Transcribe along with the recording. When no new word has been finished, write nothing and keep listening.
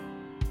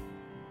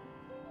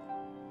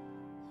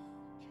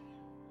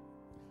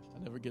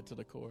I never get to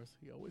the chorus.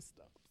 He always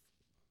stops.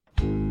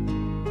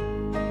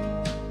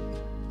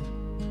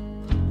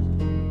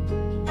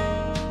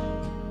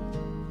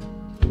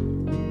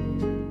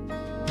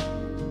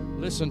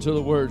 Listen to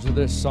the words of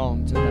this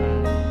song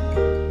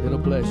tonight. It'll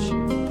bless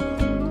you.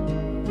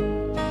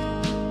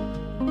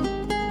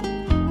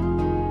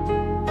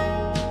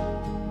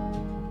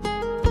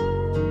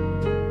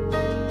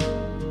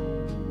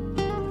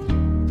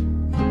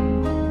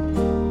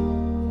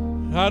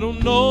 I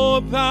don't know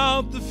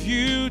about the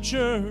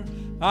future.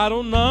 I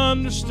don't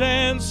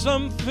understand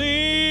some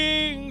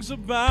things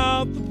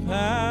about the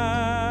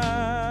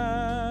past.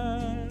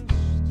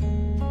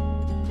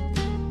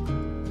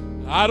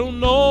 I don't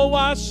know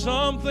why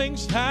some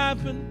things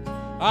happen.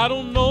 I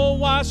don't know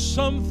why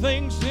some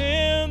things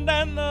end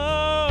and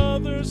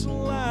others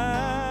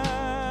last.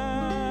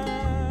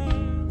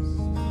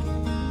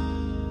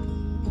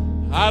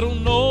 I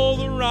don't know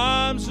the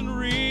rhymes and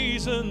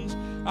reasons.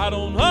 I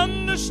don't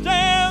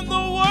understand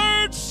the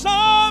words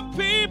some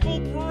people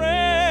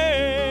pray.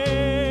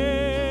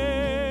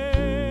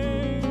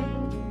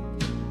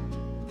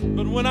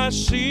 But when I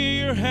see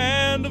your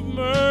hand of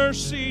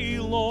mercy,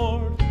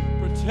 Lord,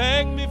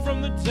 protect me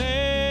from the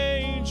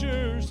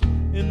dangers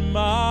in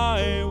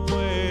my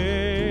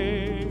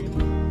way.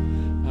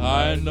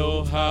 I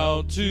know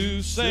how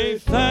to say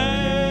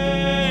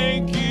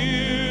thank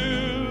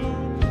you.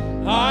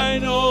 I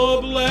know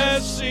a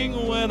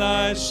blessing when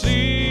I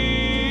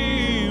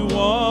see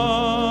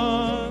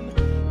one.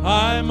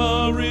 I'm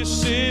a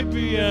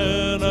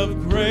recipient of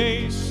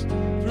grace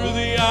through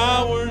the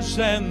hours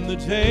and the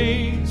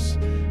days.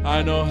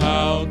 I know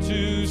how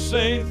to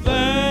say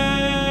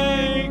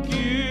thank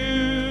you.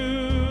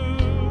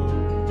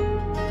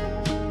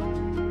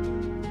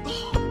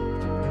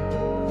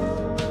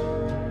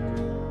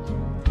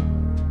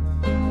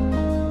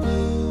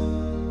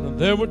 Now,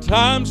 there were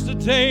times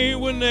today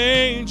when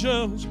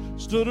angels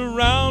stood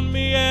around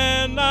me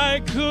and I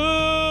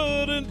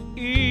couldn't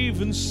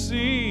even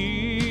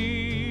see.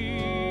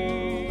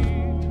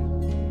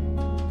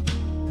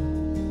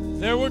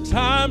 There were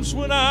times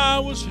when I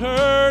was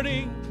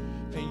hurting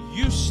and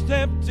you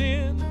stepped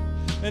in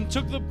and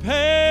took the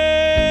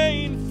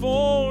pain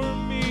for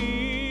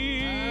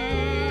me.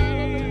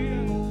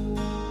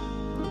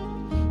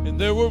 And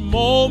there were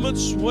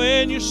moments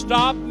when you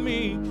stopped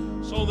me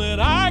so that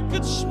I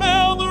could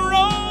smell the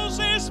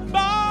roses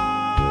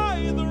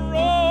by the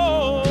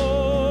road.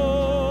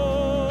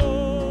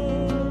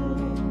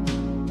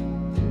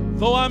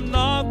 Though I'm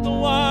not the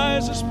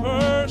wisest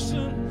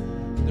person,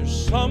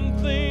 there's some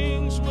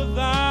things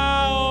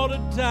without a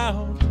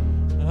doubt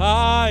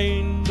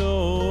I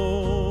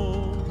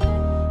know.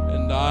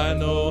 And I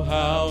know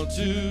how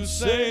to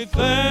say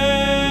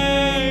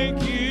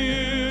thank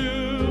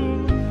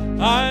you.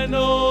 I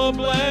know a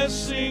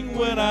blessing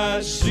when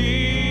I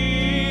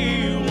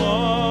see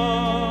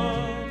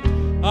one.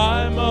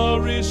 I'm a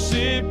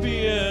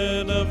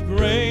recipient of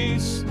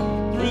grace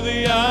through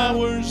the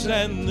hours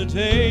and the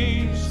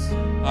days.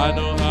 I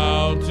know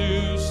how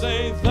to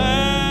say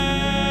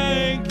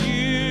thank you.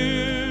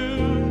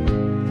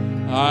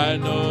 I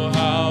know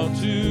how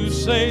to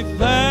say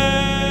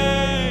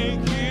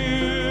thank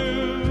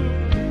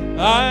you.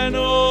 I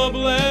know a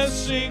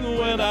blessing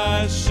when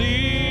I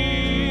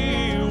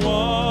see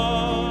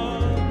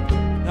one.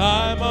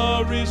 I'm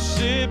a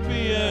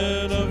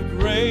recipient of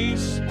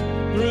grace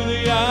through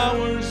the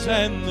hours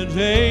and the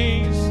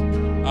days.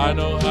 I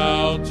know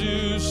how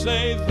to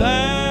say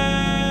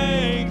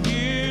thank you.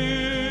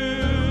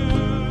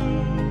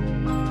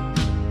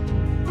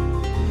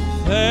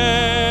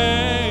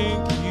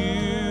 Thank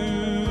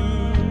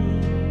you.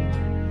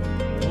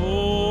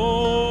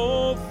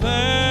 Oh,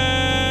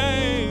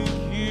 thank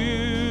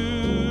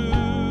you.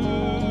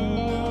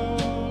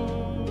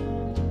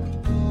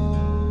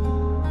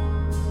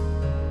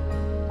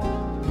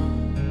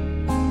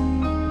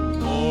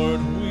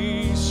 Lord,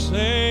 we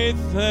say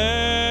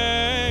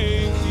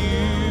thank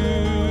you.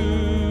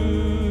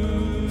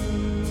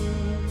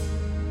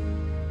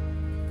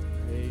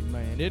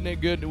 Amen. Isn't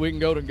it good that we can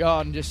go to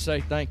God and just say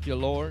thank you,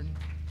 Lord?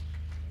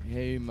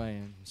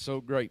 Amen.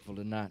 So grateful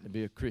tonight to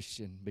be a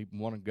Christian, be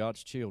one of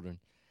God's children.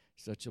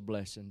 Such a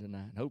blessing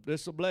tonight. Hope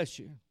this will bless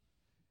you.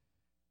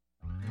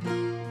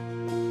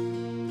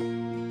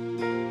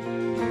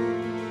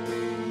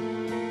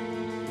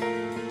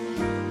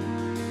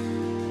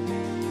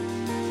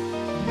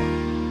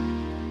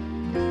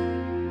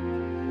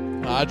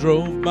 I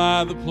drove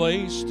by the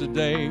place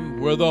today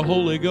where the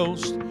Holy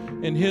Ghost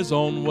in His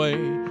own way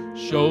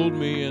showed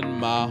me in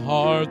my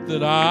heart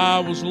that I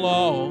was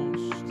lost.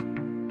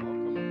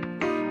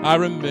 I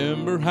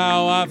remember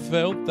how I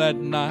felt that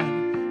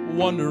night,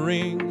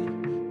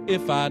 wondering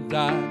if I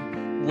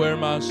died, where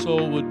my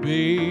soul would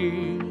be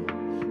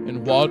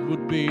and what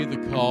would be the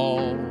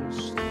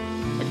cost.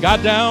 I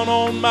got down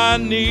on my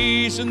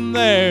knees and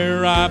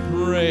there I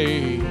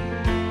prayed,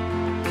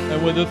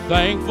 and with a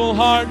thankful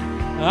heart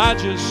I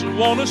just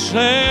want to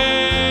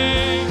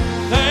say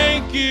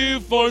thank you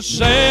for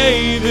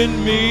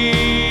saving me.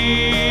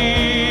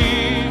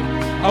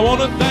 I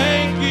want to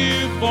thank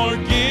you for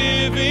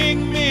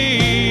giving me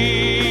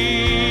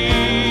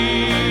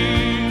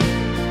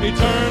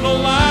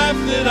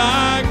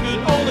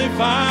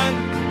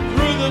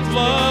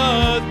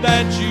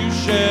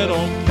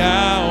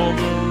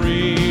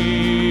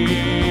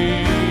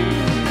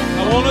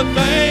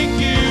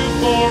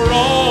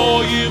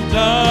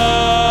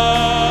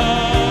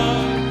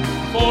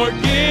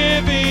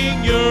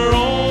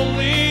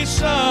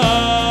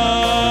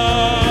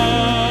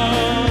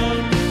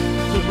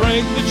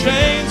break the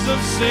chains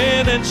of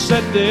sin and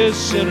set this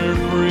sinner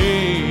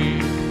free.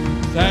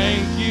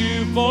 Thank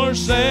you for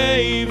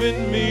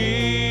saving me.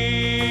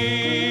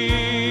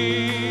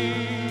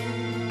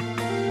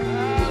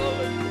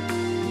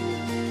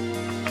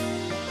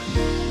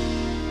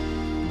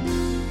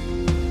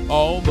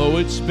 Although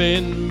it's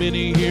been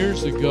many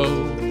years ago,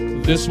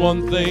 this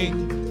one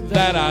thing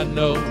that I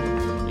know,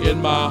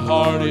 in my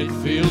heart it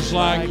feels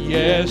like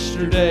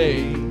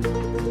yesterday.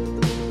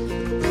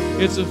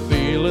 It's a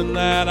feeling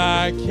that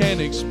I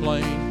can't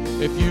explain.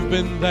 If you've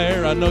been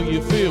there, I know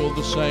you feel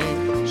the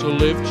same. So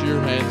lift your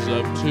hands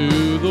up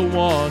to the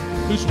one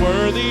who's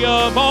worthy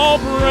of all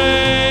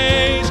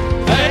praise.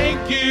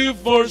 Thank you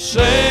for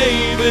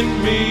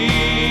saving me.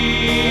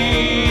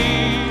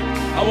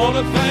 I want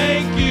to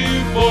thank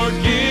you for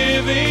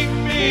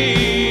giving me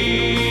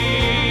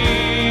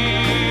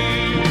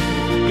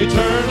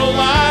eternal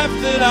life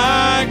that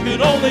I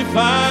could only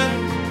find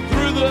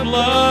through the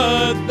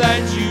blood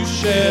that you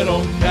shed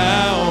on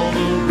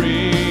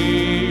Calvary.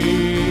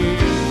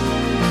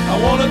 I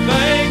want to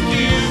thank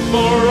you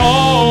for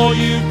all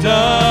you've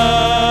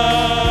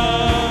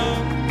done,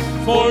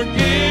 for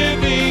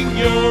giving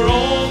your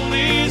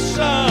only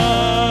Son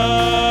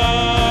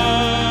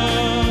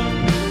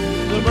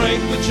to break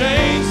the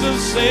chains of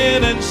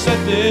sin and set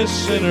this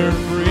sinner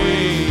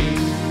free.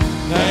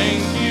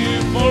 Thank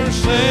you for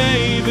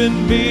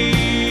saving me.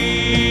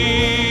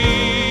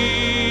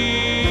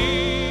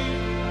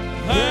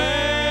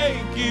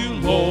 Thank you,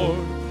 Lord,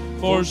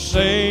 for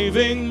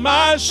saving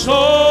my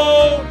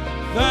soul.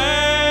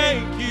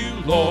 Thank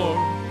you, Lord,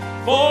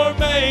 for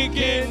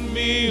making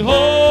me whole.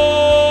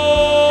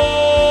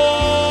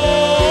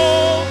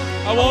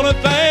 I want to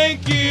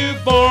thank you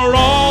for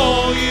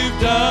all you've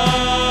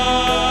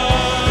done,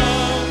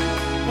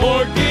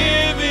 for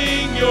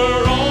giving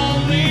your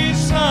only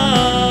Son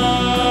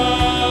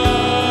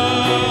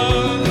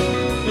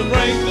to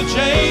break the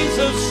chains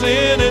of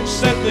sin and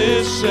set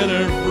this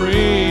sinner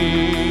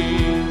free.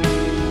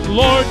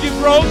 Lord, you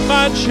broke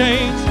my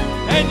chains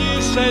and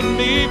you set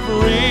me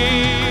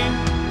free.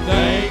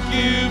 Thank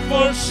you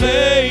for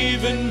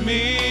saving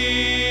me.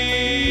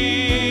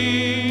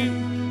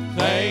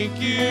 Thank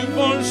you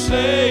for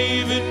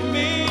saving me.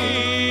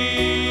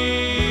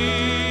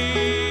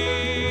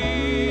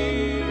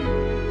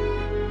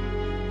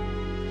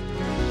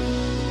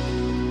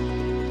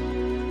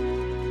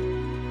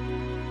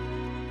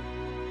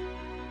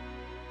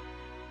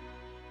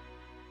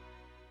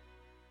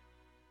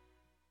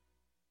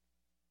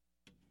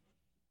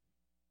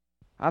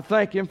 I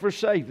thank Him for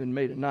saving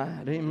me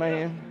tonight.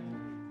 Amen.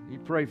 You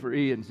pray for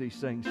Ian as he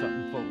sings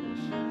something for us.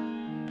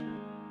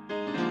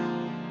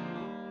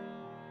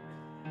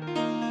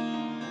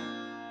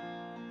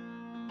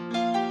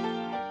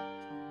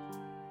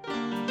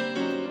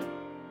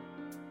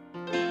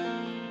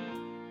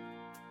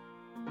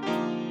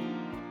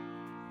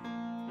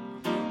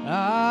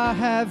 I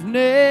have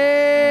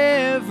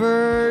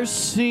never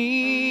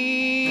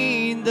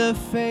seen the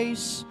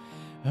face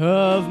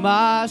of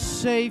my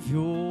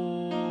Savior,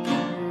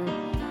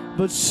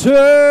 but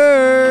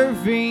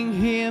serving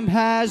Him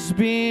has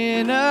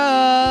been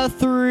a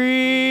thrill.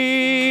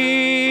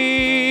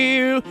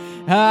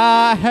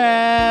 I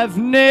have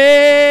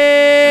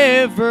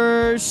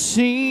never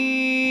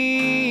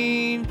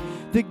seen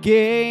the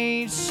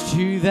gates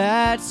to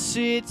that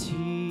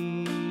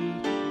city.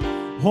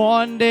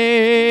 One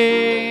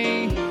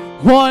day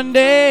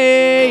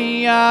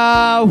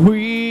I will,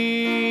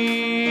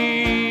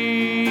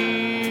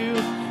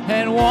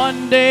 and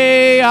one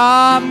day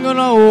I'm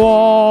gonna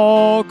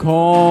walk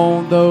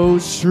on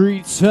those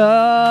streets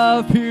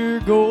of pure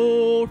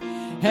gold,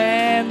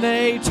 and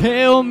they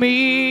tell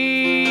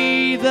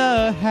me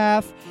the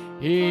half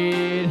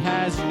it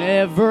has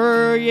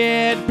never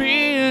yet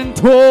been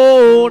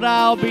told.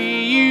 I'll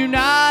be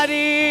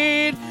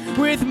united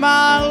with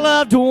my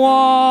loved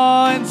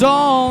ones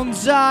on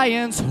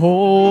Zion's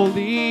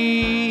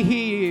holy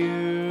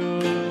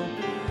hill.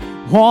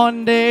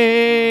 One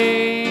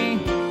day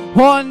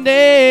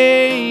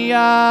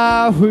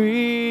I will.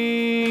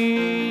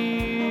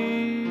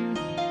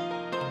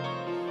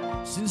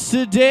 Since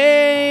the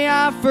day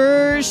I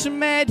first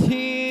met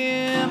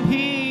Him,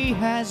 He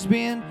has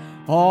been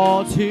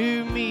all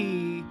to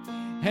me,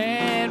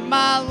 and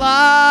my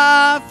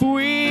life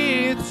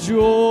with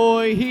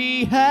joy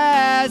He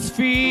has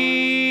filled.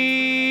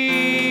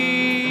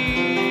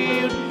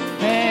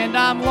 And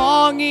I'm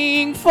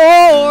longing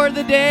for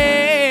the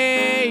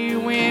day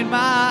when my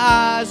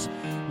eyes,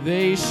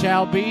 they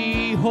shall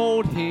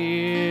behold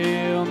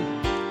Him.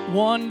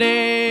 One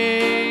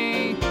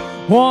day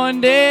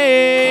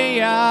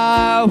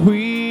I will.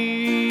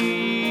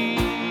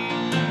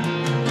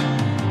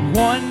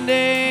 One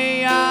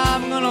day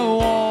I'm gonna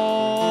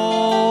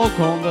walk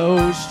on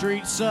those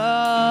streets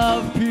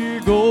of pure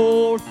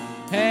gold,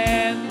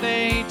 and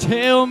they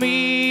tell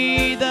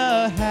me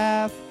the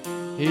half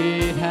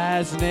it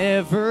has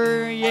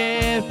never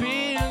yet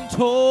been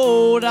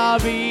told. I'll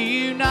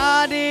be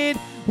united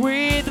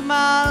with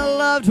my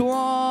loved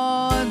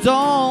ones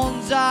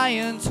on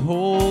Zion's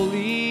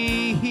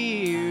holy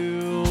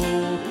hill.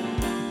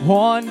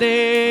 One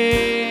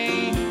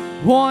day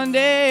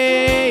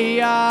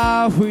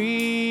I will.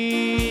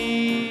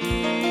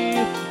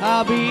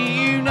 I'll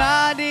be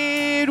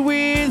united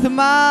with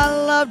my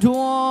loved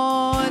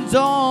ones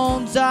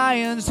on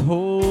Zion's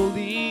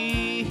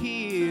holy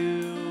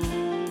hill.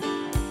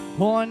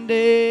 One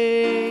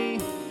day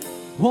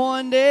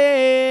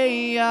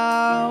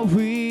I will.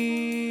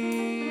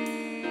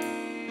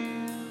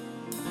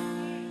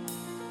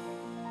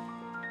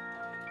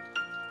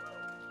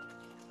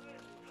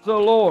 The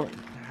Lord.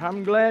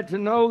 I'm glad to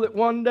know that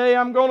one day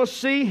I'm going to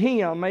see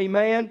Him.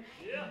 Amen.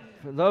 Yeah.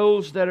 For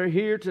those that are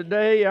here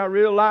today, I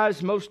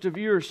realize most of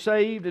you are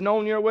saved and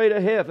on your way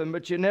to heaven,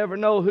 but you never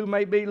know who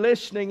may be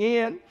listening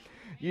in.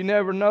 You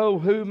never know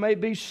who may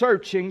be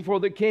searching for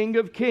the King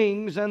of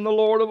Kings and the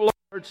Lord of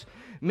Lords.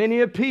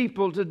 Many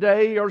people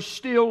today are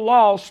still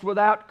lost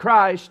without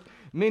Christ.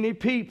 Many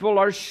people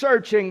are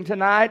searching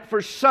tonight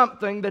for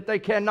something that they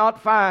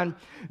cannot find.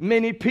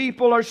 Many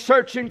people are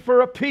searching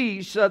for a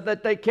peace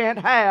that they can't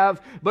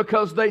have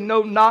because they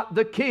know not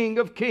the King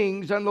of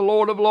Kings and the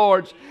Lord of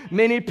Lords.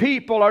 Many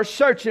people are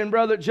searching,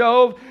 Brother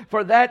Job,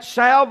 for that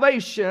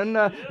salvation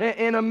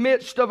in the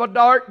midst of a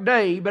dark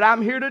day. But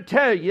I'm here to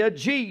tell you,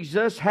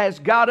 Jesus has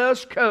got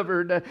us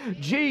covered.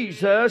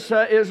 Jesus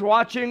is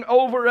watching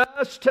over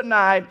us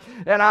tonight.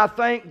 And I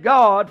thank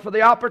God for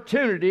the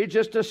opportunity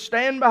just to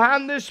stand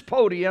behind this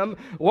podium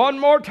one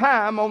more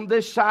time on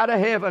this side of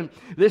heaven.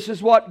 This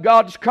is what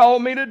God's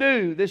called me to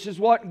do. This is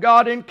what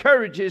God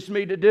encourages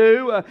me to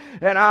do.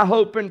 And I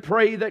hope and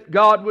pray that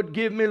God would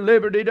give me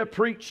liberty to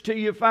preach to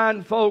you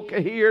fine folk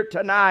here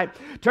tonight.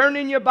 Turn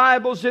in your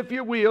Bibles, if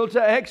you will,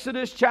 to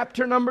Exodus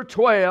chapter number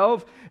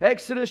 12.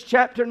 Exodus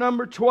chapter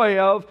number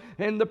 12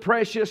 in the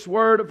precious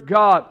Word of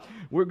God.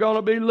 We're going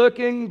to be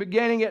looking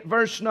beginning at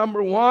verse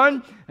number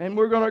 1, and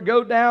we're going to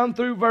go down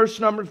through verse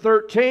number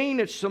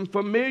 13. It's some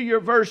familiar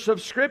verse of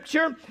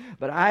Scripture,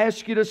 but I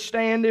ask you to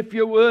stand, if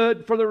you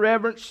would, for the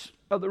reverence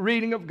of the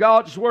reading of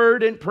God's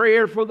Word and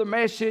prayer for the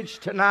message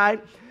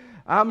tonight.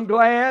 I'm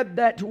glad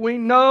that we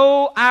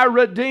know our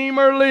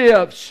Redeemer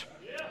lives.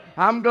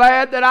 I'm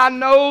glad that I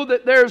know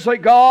that there's a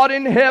God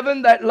in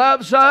heaven that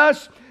loves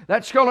us,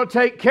 that's going to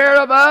take care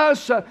of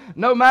us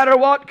no matter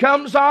what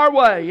comes our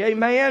way.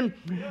 Amen.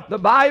 The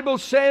Bible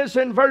says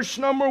in verse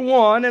number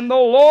 1, "And the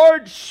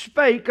Lord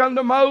spake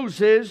unto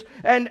Moses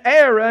and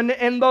Aaron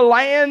in the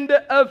land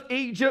of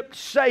Egypt,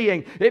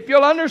 saying," if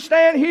you'll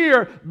understand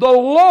here, the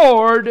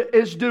Lord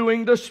is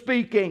doing the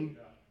speaking.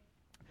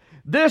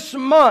 "This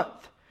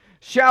month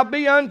shall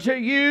be unto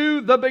you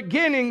the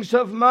beginnings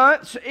of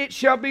months. It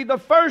shall be the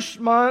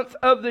first month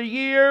of the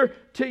year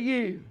to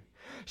you.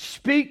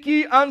 Speak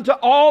ye unto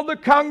all the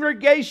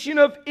congregation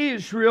of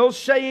Israel,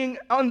 saying,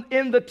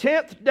 in the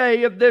 10th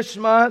day of this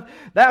month,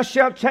 thou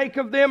shalt take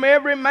of them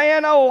every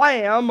man a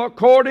lamb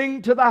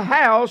according to the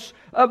house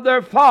of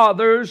their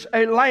fathers,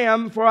 a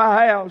lamb for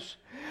a house.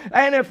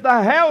 And if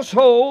the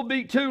household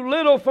be too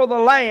little for the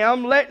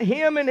lamb, let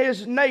him and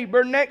his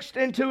neighbor next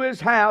into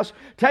his house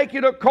take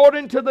it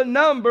according to the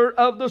number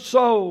of the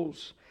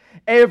souls.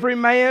 Every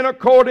man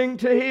according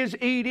to his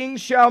eating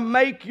shall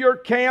make your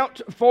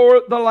count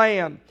for the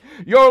lamb.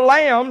 Your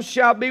lamb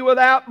shall be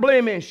without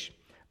blemish,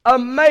 a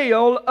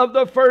male of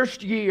the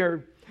first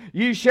year.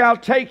 You shall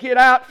take it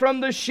out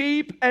from the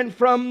sheep and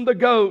from the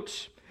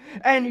goats.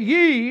 And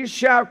ye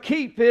shall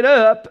keep it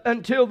up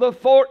until the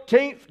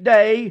 14th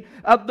day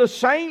of the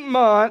same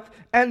month,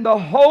 and the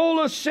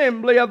whole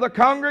assembly of the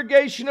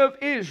congregation of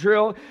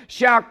Israel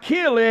shall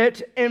kill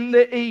it in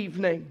the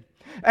evening.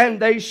 And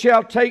they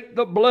shall take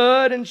the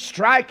blood and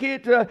strike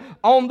it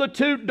on the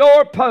two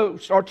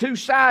doorposts or two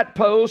side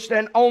posts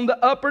and on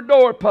the upper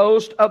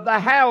doorpost of the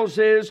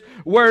houses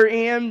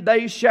wherein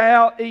they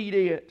shall eat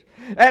it.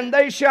 And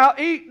they shall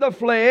eat the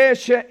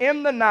flesh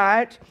in the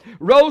night,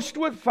 roast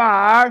with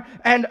fire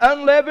and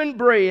unleavened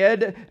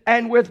bread,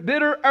 and with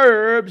bitter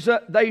herbs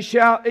they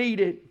shall eat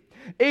it.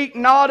 Eat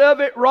not of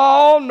it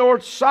raw, nor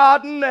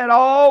sodden at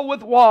all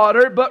with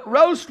water, but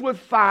roast with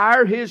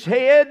fire his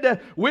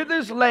head with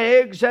his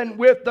legs, and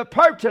with the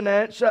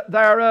purtenance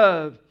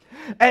thereof.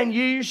 And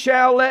ye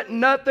shall let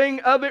nothing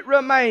of it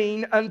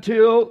remain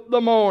until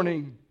the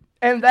morning.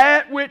 And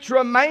that which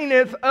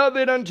remaineth of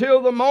it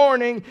until the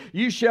morning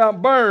you shall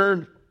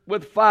burn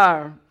with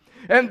fire.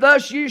 And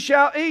thus you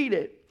shall eat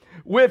it,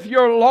 with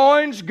your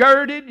loins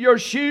girded, your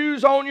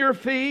shoes on your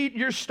feet,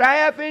 your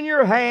staff in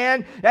your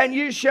hand, and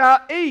you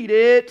shall eat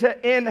it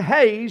in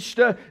haste.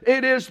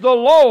 It is the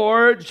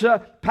Lord's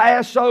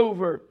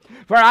Passover.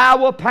 For I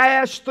will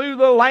pass through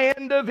the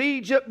land of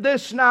Egypt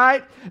this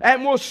night,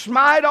 and will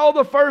smite all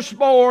the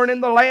firstborn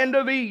in the land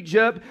of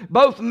Egypt,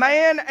 both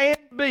man and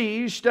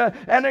beast,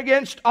 and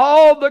against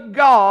all the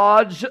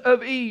gods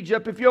of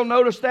Egypt. If you'll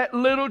notice that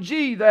little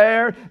g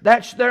there,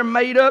 that's their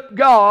made up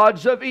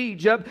gods of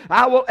Egypt.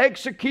 I will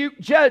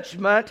execute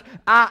judgment.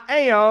 I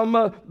am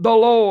the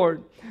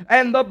Lord.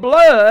 And the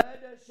blood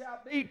shall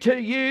be to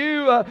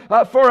you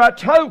for a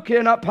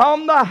token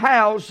upon the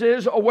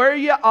houses where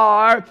you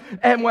are.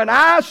 And when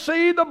I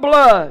see the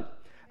blood,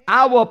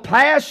 I will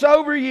pass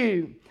over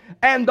you.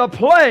 and the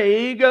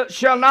plague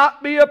shall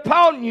not be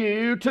upon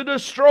you to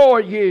destroy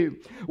you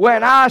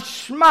when I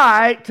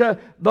smite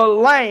the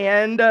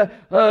land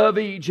of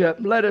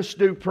Egypt. Let us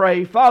do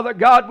pray. Father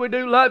God, we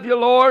do love you,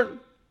 Lord.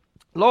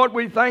 Lord,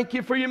 we thank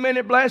you for your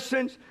many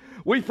blessings.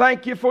 We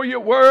thank you for your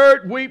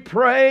word. We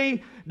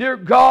pray, dear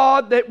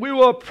God, that we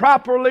will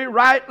properly,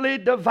 rightly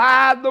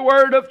divide the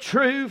word of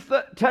truth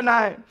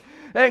tonight.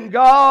 And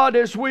God,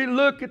 as we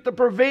look at the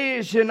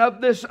provision of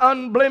this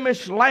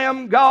unblemished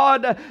Lamb,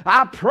 God,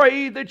 I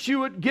pray that you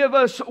would give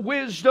us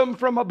wisdom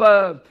from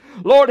above.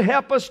 Lord,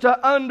 help us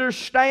to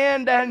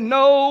understand and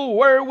know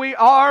where we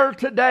are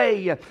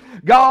today.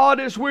 God,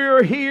 as we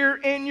are here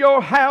in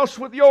your house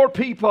with your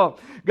people,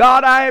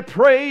 God, I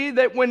pray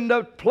that when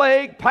the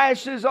plague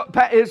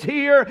is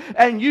here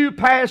and you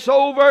pass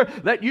over,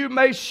 that you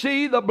may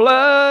see the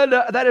blood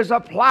that is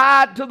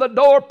applied to the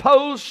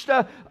doorpost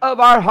of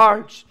our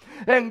hearts.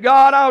 And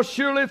God, I'll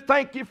surely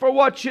thank you for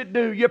what you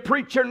do. Your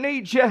preacher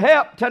needs your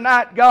help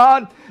tonight,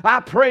 God.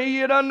 I pray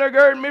you'd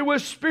undergird me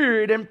with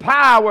spirit and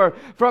power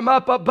from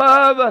up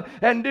above.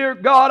 And dear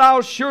God,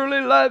 I'll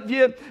surely love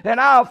you, and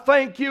I'll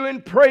thank you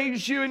and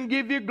praise you and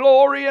give you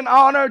glory and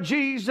honor,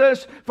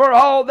 Jesus, for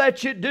all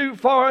that you do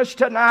for us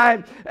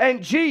tonight.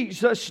 In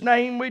Jesus'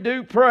 name we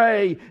do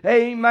pray.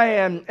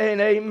 Amen and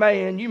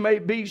amen. You may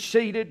be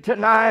seated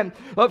tonight.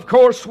 Of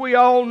course, we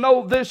all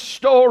know this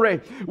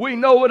story. We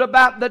know it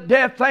about the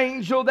death angel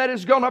that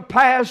is going to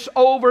pass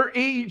over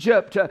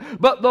Egypt.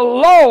 But the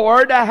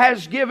Lord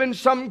has given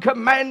some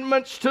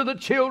commandments to the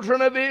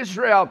children of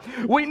Israel.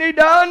 We need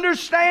to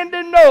understand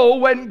and know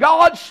when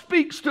God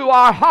speaks to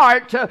our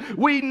heart,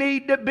 we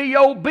need to be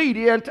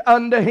obedient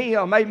unto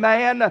Him.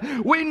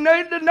 Amen. We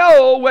need to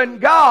know when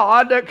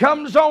God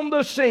comes on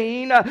the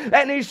scene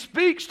and He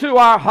speaks to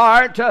our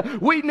heart,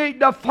 we need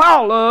to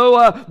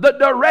follow the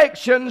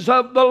directions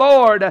of the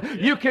Lord.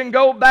 You can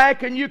go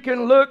back and you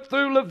can look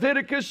through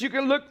Leviticus, you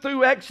can look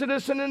through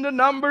Exodus and into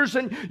Numbers,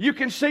 and you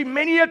can see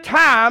many a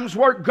times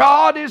where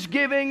God is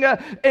giving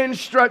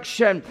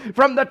instruction.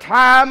 From the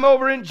time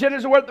over in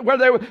Genesis where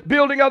they were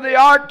building of the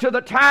ark to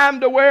the time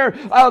to where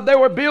they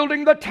were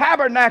building the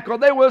tabernacle,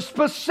 there were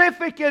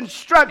specific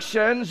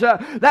instructions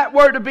that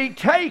were to be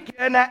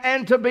taken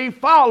and to be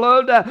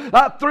followed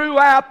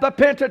throughout the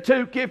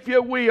Pentateuch, if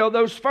you will,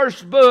 those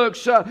first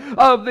books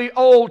of the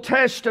Old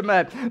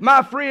Testament.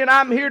 My friend,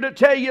 I'm here to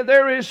tell you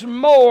there is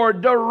more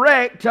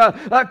direct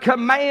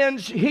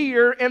commands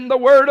here in the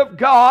Word of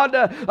God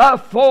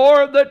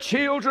for the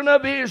children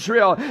of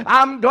Israel.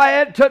 I'm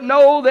glad to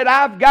know that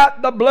I've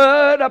got the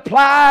blood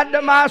applied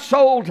to my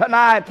soul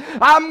tonight.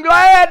 I'm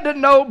glad to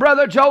know,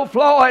 Brother Joe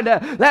Floyd,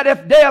 that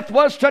if death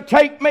was to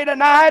take me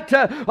tonight,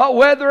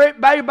 whether it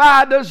be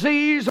by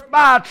disease or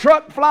by a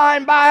truck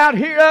flying by out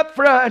here up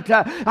front,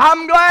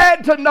 I'm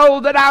glad to know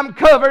that I'm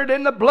covered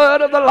in the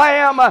blood of the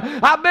Lamb.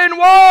 I've been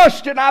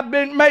washed and I've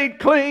been made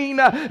clean,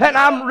 and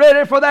I'm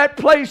ready for that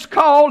place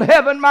called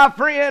heaven, my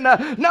friend.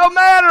 No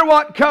matter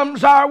what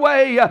comes our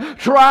way,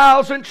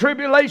 trials and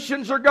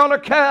tribulations are going to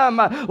come.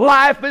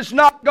 Life is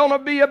not going to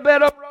be a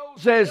bed of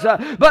roses,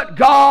 but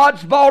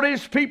God's brought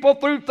His people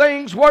through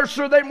things worse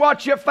than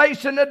what you're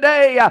facing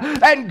today,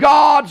 and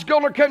God's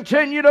going to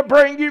continue to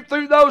bring you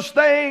through those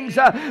things,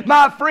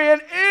 my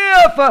friend,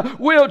 if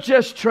we'll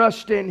just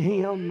trust in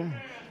Him.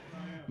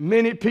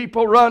 Many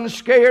people run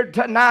scared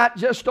tonight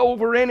just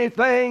over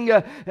anything,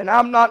 and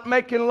I'm not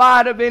making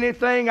light of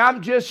anything.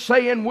 I'm just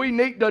saying we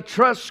need to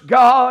trust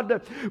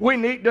God. We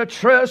need to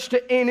trust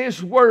in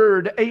His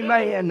Word.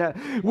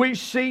 Amen. We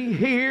see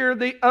here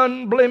the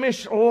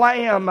unblemished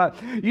lamb.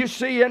 You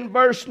see in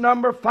verse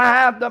number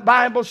 5, the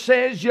Bible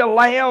says, "Your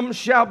lamb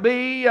shall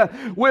be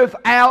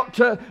without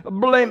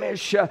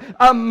blemish,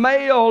 a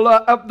male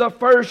of the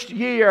first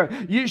year.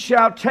 You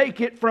shall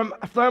take it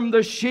from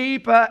the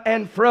sheep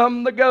and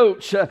from the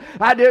goats."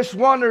 I just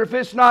wonder if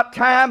it's not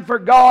time for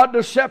God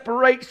to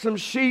separate some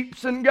sheep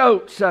and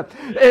goats.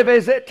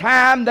 Is it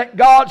time that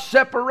God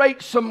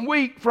separates some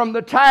wheat from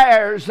the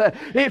tares,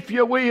 if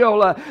you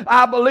will?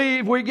 I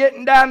believe we're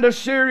getting down to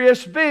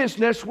serious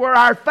business where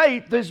our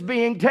faith is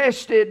being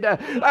tested,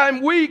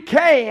 and we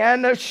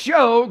can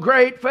show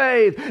great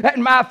faith.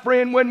 And my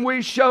friend, when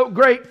we show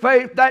great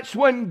faith, that's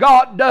when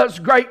God does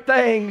great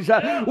things.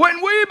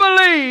 When we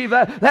believe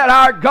that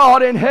our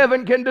God in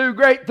heaven can do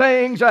great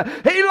things,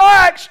 He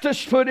likes to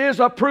put His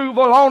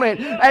approval on it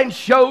and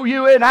show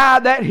you and I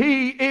that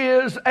He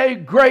is a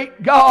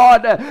great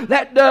God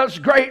that does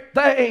great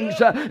things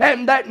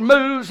and that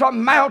moves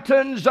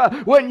mountains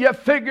when you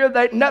figure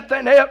that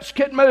nothing else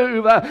can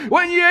move.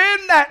 When you're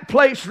in that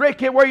place,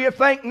 Ricky, where you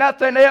think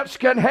nothing else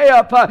can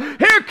help,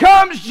 here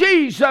comes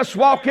Jesus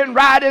walking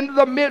right into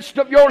the midst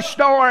of your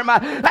storm.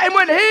 And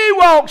when He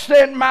walks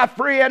in, my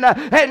friend,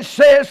 and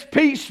says,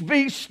 "Peace,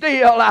 be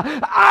still,"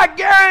 I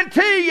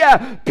guarantee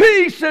you,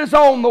 peace is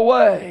on the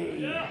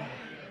way.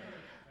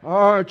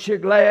 Aren't you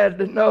glad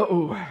to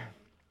know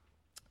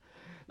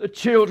the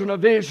children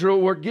of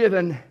Israel were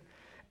given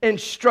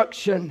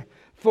instruction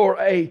for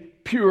a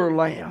pure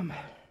lamb?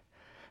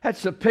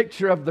 That's a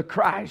picture of the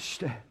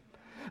Christ.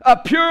 a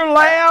pure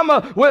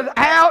lamb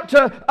without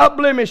a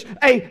blemish,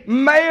 a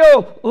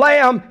male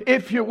lamb,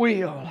 if you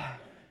will.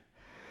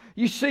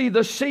 You see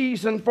the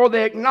season for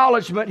the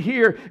acknowledgement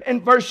here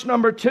in verse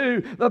number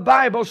 2. The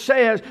Bible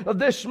says,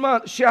 this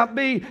month shall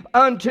be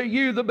unto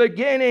you the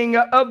beginning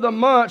of the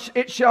months.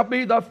 It shall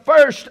be the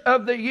first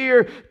of the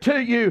year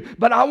to you.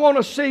 But I want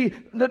to see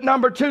the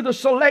number 2, the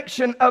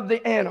selection of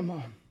the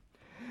animal.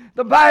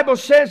 The Bible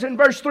says in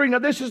verse 3, now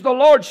this is the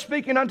Lord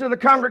speaking unto the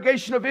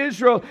congregation of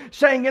Israel,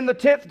 saying, in the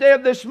 10th day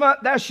of this month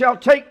thou shalt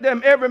take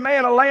them every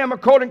man a lamb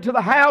according to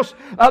the house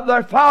of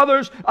their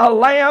fathers, a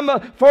lamb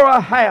for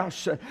a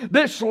house.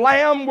 This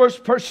lamb was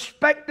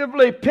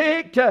prospectively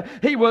picked.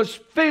 He was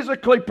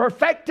physically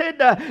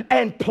perfected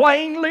and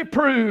plainly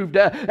proved.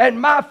 And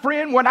my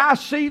friend, when I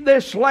see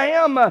this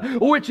lamb,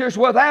 which is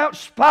without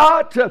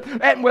spot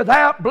and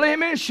without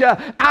blemish,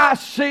 I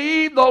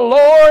see the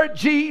Lord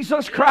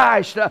Jesus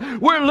Christ.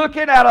 We're looking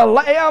at a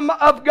Lamb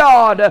of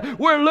God.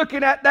 We're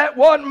looking at that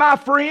one, my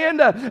friend,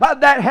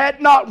 that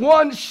had not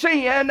one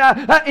sin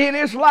in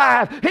his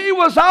life. He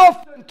was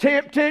often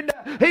tempted.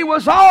 He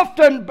was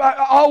often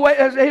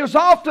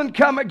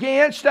come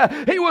against.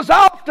 He was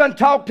often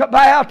talked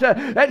about,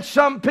 and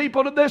some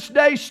people to this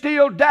day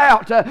still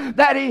doubt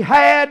that he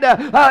had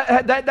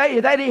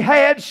that he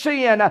had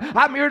sin.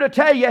 I'm here to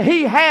tell you,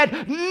 he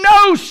had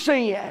no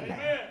sin.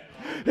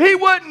 He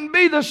wouldn't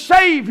be the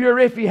Savior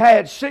if he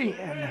had sin.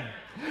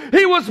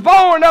 He was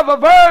born of a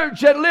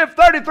virgin, lived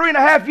 33 and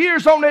a half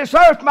years on this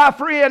earth, my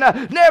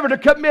friend, never to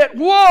commit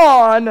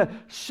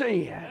one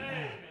sin.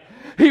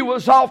 He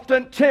was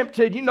often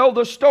tempted. You know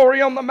the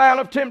story on the Mount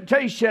of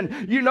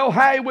Temptation. You know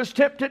how he was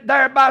tempted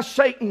there by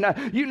Satan.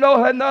 You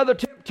know another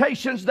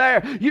temptations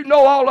there. You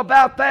know all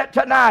about that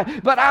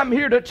tonight. But I'm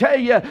here to tell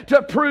you,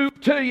 to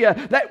prove to you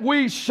that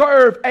we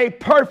serve a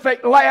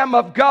perfect Lamb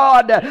of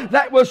God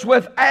that was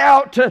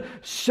without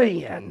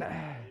sin.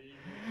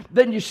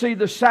 Then you see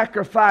the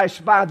sacrifice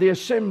by the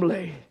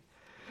assembly.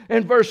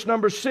 In verse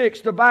number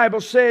 6, the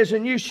Bible says,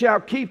 and you shall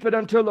keep it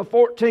until the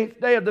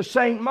 14th day of the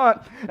same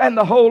month, and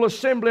the whole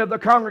assembly of the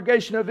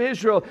congregation of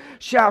Israel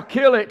shall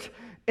kill it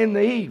in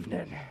the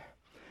evening.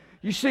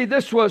 You see,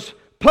 this was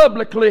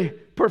publicly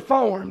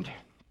performed,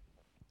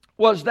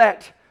 was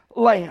that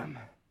lamb.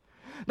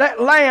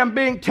 That lamb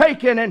being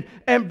taken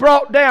and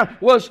brought down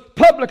was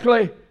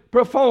publicly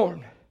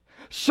performed.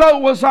 So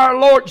was our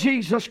Lord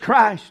Jesus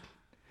Christ.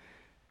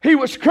 He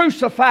was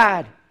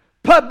crucified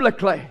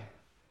publicly.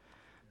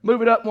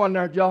 Move it up one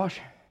there,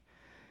 Josh.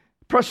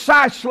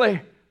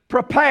 Precisely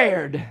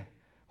prepared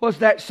was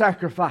that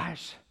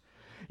sacrifice.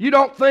 You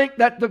don't think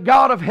that the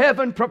God of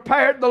heaven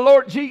prepared the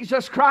Lord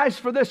Jesus Christ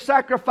for this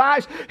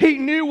sacrifice? He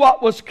knew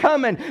what was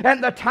coming,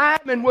 and the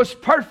timing was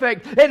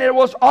perfect, and it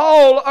was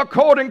all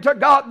according to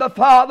God the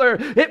Father.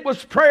 It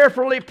was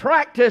prayerfully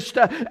practiced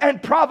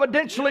and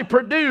providentially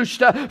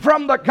produced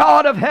from the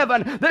God of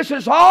heaven. This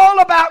is all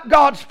about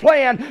God's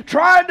plan,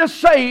 trying to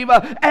save,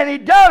 and He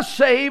does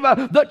save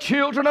the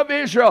children of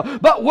Israel.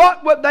 But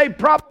what would they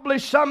probably,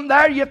 some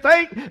there you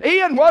think,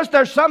 Ian, was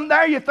there some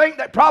there you think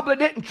that probably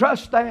didn't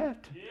trust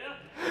that?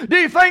 Do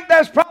you think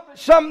there's probably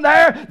some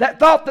there that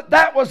thought that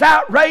that was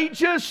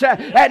outrageous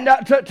and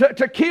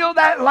to kill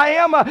that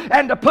lamb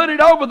and to put it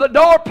over the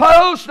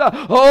doorpost?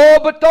 Oh,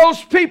 but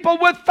those people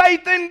with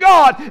faith in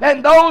God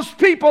and those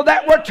people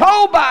that were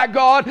told by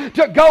God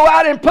to go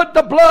out and put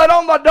the blood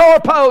on the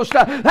doorpost,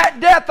 that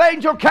death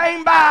angel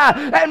came by,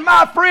 and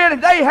my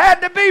friend, they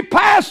had to be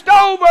passed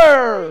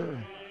over.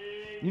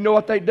 You know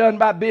what they done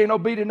by being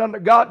obedient unto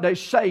God? They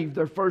saved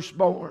their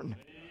firstborn.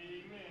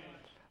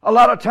 A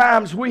lot of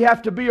times we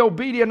have to be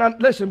obedient.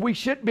 Listen, we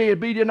should be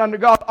obedient unto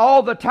God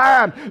all the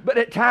time, but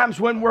at times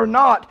when we're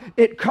not,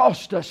 it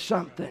costs us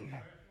something.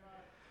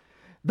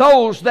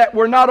 Those that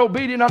were not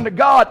obedient unto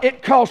God,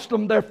 it cost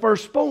them their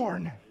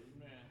firstborn.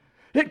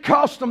 It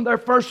cost them their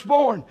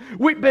firstborn.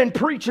 We've been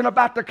preaching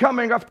about the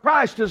coming of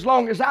Christ as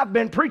long as I've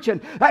been preaching.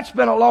 That's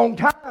been a long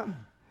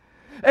time.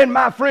 And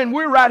my friend,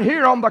 we're right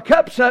here on the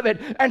cups of it,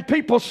 and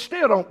people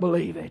still don't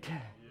believe it.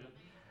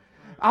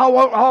 I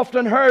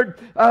often heard,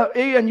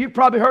 Ian, you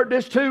probably heard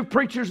this too,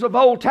 preachers of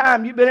old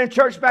time. You've been in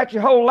church back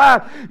your whole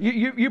life.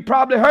 You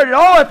probably heard it.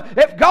 Oh,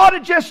 if God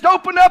had just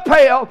opened up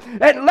hell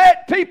and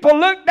let people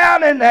look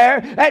down in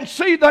there and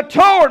see the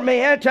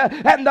torment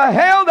and the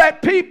hell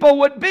that people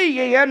would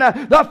be in,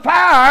 the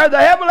fire, the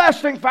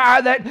everlasting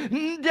fire that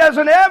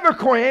doesn't ever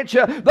quench,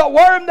 the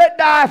worm that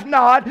dieth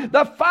not,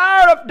 the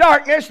fire of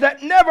darkness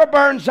that never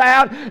burns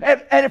out,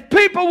 and if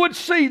people would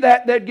see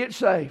that, they'd get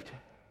saved.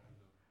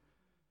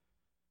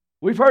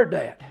 We've heard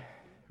that,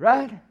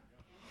 right?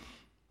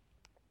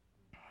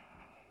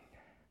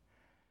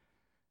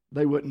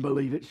 They wouldn't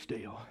believe it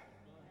still.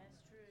 That's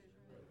true.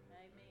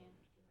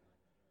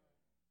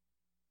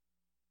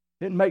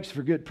 Amen. It makes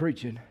for good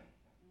preaching,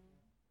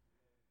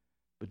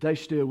 but they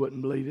still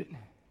wouldn't believe it.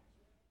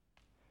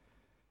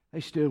 They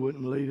still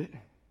wouldn't believe it.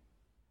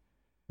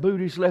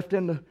 Booty's left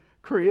in the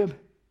crib.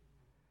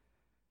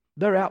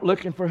 They're out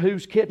looking for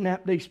who's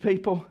kidnapped these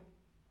people.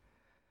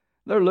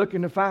 They're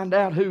looking to find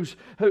out who's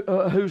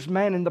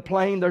manning the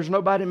plane. There's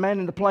nobody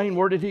manning the plane.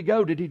 Where did he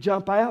go? Did he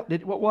jump out?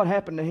 What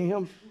happened to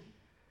him?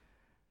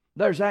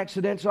 There's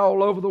accidents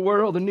all over the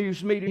world. The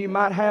news media, you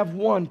might have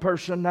one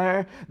person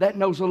there that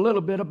knows a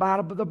little bit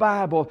about the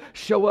Bible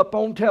show up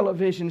on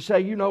television and say,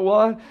 you know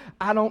what?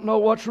 I don't know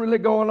what's really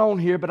going on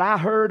here, but I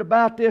heard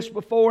about this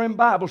before in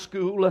Bible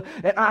school,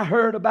 and I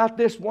heard about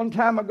this one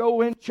time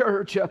ago in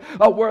church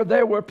where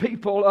there were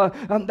people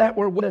that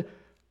were with the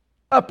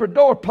upper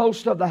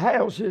doorpost of the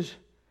houses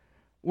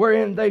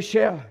wherein they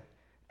shall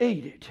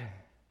eat it.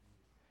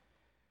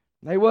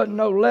 There wasn't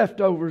no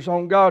leftovers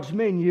on God's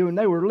menu, and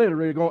they were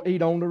literally going to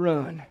eat on the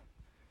run. Amen.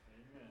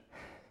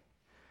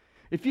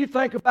 If you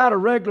think about a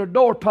regular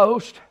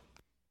doorpost,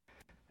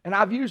 and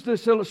I've used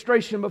this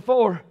illustration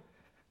before,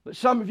 but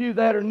some of you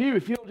that are new,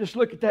 if you'll just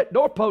look at that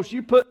doorpost,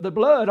 you put the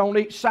blood on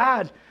each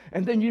side,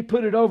 and then you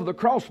put it over the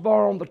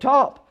crossbar on the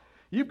top,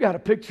 you've got a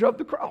picture of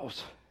the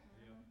cross.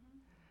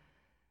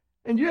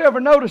 And you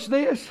ever notice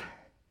this?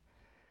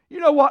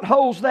 You know what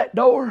holds that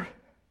door?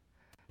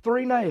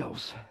 3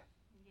 nails.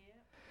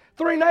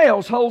 3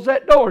 nails holds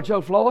that door,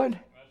 Joe Floyd.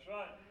 That's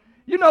right.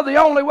 You know the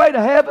only way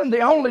to heaven, the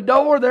only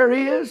door there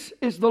is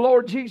the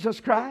Lord Jesus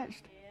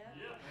Christ.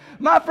 Yeah.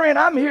 My friend,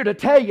 I'm here to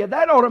tell you,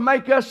 that ought to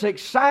make us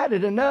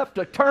excited enough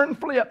to turn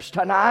flips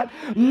tonight,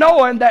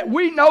 knowing that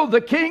we know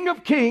the King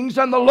of Kings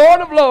and the Lord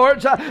of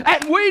Lords,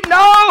 and we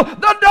know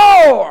the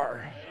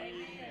door.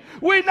 Amen.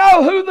 We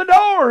know who the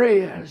door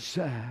is.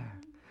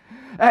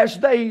 As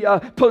they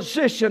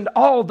positioned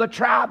all the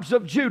tribes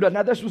of Judah.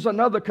 Now this was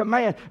another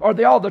command, or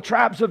all the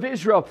tribes of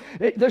Israel.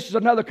 This is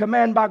another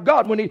command by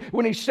God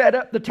when he set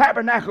up the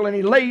tabernacle, and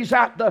he lays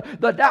out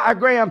the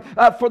diagram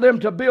for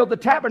them to build the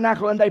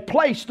tabernacle, and they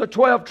placed the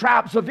 12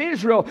 tribes of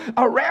Israel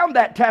around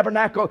that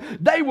tabernacle.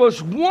 There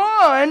was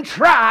one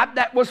tribe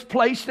that was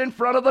placed in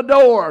front of the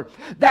door.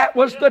 That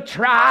was the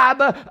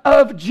tribe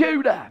of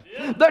Judah.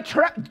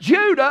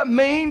 Judah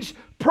means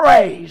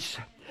praise.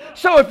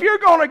 So if you're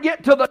going to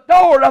get to the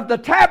door of the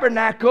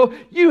tabernacle,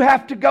 you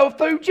have to go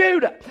through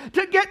Judah.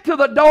 To get to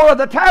the door of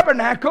the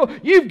tabernacle,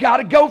 you've got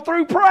to go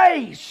through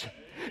praise.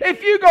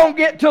 If you're going to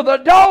get to the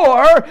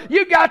door,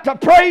 you got to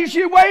praise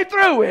your way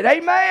through it.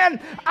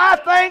 Amen. I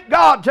thank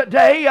God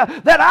today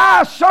that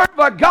I serve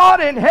a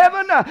God in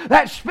heaven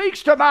that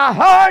speaks to my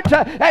heart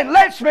and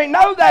lets me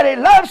know that He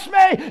loves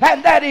me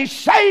and that He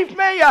saved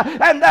me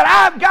and that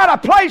I've got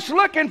a place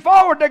looking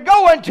forward to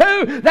going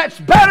to that's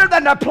better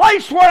than the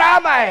place where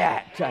I'm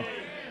at.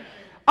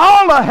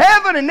 All of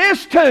heaven and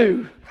this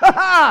too.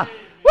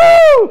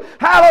 Woo!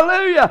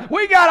 Hallelujah.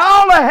 We got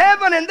all of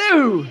heaven and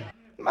you.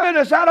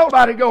 Goodness, I don't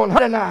nobody going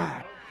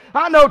tonight.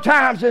 I know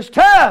times it's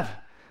tough.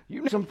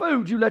 You need some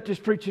food, you let this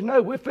preacher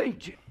know, we'll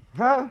feed you.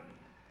 Huh?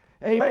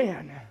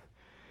 Amen.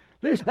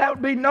 Listen, that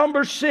would be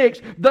number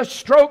 6, the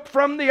stroke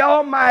from the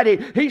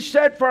Almighty. He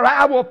said, for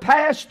I will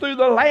pass through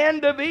the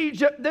land of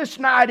Egypt this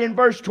night in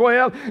verse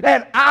 12,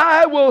 and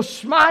I will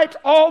smite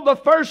all the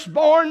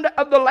firstborn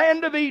of the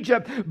land of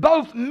Egypt,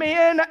 both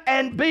men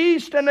and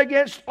beast, and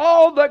against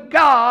all the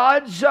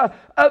gods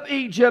of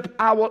Egypt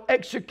I will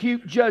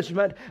execute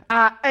judgment.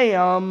 I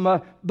am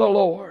the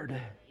Lord.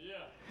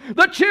 Yeah.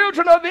 The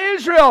children of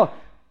Israel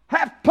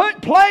have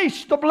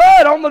placed the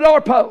blood on the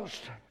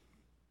doorpost.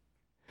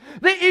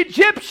 The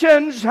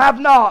Egyptians have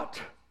not.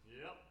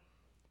 Yep.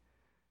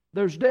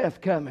 There's death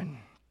coming.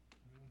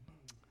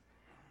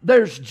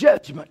 There's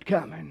judgment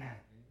coming.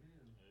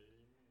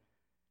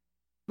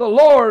 The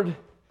Lord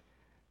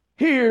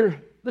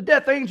here, the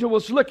death angel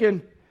was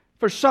looking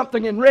for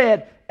something in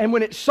red, and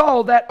when it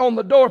saw that on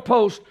the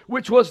doorpost,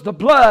 which was the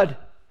blood,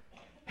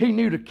 he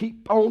knew to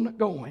keep on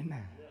going.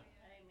 Amen.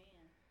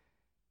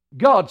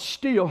 God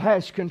still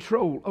has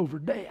control over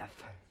death.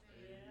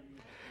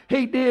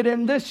 He did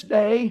in this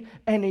day,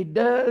 and He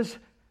does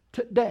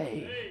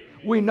today.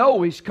 Amen. We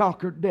know He's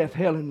conquered death,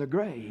 hell, and the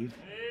grave.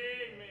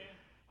 Amen.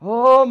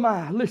 Oh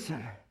my,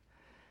 listen.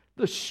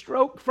 The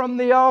stroke from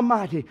the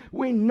Almighty.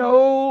 We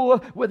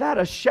know without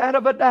a shadow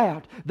of a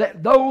doubt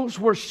that those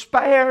were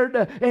spared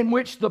in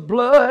which the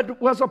blood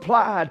was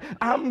applied.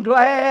 I'm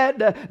glad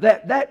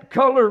that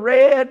color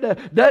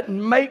red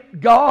doesn't make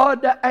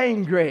God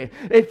angry.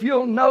 If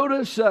you'll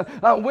notice,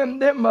 when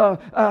them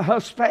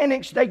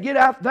Hispanics, they get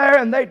out there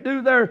and they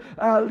do their,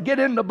 get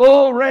in the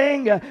bull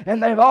ring,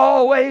 and they've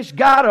always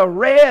got a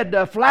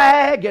red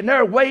flag, and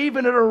they're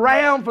waving it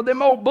around for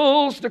them old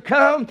bulls to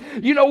come.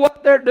 You know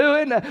what they're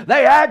doing?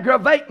 They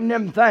aggravating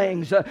them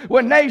things.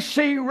 When they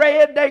see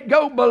red, they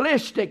go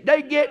ballistic.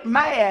 They get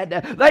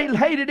mad. They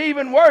hate it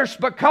even worse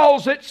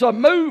because it's a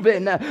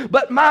moving.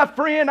 But my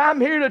friend, I'm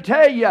here to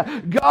tell you,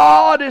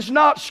 God is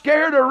not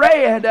scared of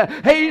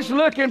red. He's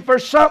looking for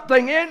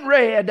something in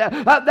red.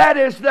 That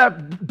is the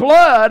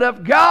blood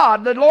of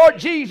God, the Lord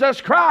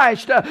Jesus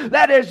Christ,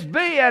 that is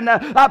being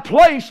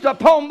placed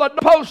upon the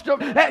post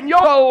of and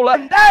your soul.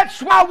 And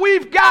that's why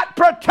we've got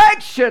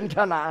protection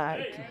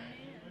tonight.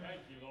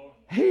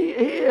 He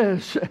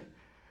is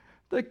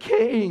the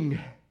King.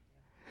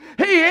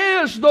 He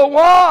is the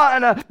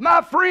one,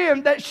 my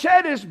friend, that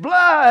shed His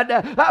blood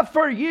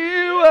for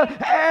you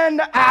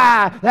and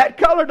I. That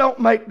color don't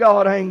make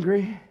God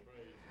angry.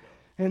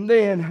 And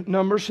then,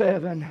 number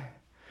 7,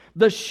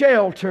 the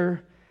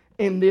shelter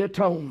in the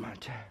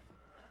atonement.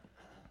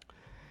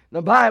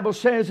 The Bible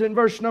says in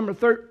verse number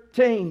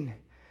 13,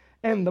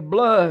 and the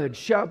blood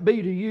shall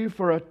be to you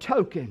for a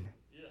token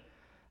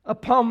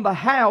upon the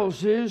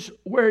houses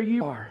where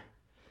you are.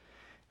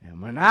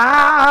 And when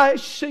I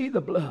see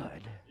the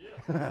blood,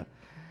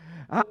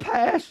 I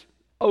pass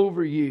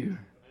over you.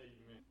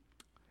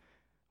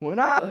 When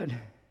I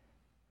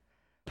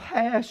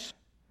pass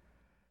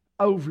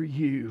over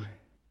you.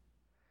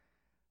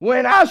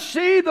 When I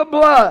see the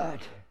blood,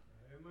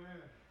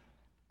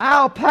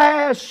 I'll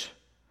pass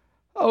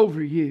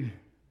over you.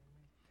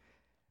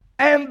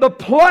 And the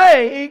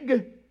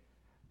plague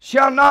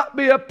shall not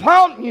be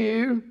upon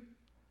you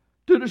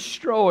to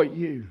destroy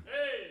you.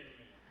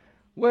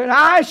 When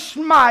I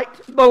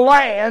smite the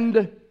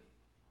land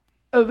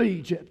of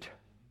Egypt.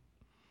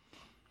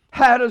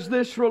 How does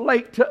this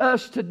relate to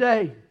us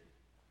today?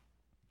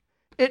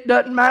 It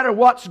doesn't matter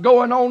what's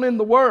going on in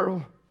the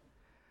world.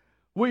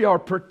 We are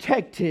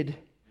protected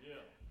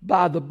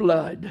by the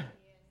blood.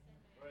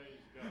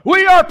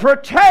 We are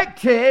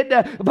protected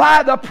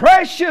by the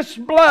precious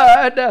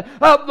blood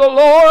of the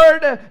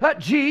Lord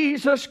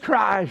Jesus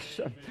Christ.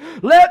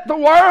 Let the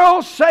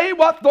world say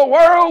what the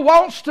world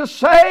wants to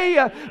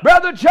say.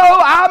 Brother Joe,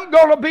 I'm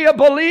going to be a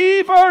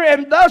believer,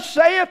 and thus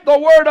saith the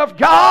Word of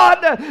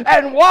God,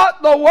 and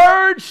what the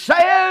Word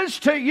says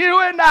to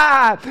you and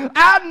I.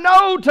 I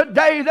know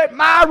today that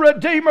my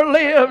Redeemer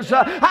lives.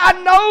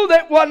 I know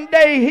that one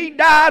day He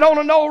died on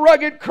an old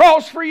rugged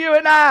cross for you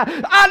and I.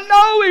 I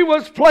know He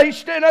was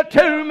placed in a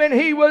tomb and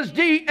He was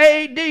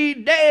D-A-D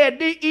dead,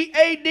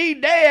 D-E-A-D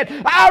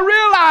dead. I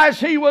realize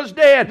He was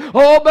dead.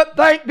 Oh, but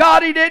thank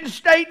God He didn't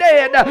stay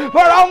dead.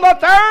 For on the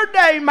third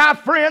day, my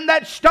friend,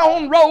 that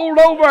stone rolled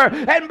over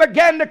and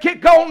began to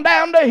kick on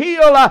down the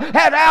hill,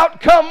 and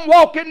out come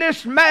walking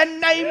this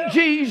man named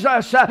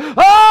Jesus.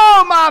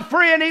 Oh, my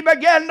friend, He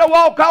began to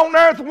walk on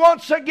earth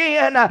once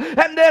again.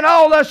 And then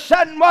all of a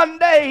sudden one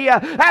day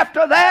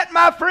after that,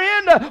 my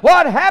friend,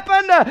 what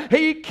happened?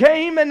 He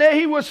came and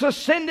He was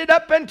ascended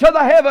up into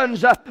the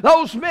heavens.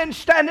 Those men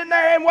standing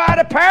there in white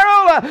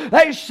apparel,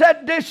 they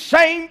said, this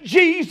same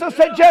Jesus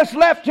that just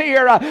left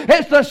here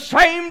is the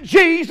same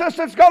Jesus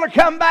that's going to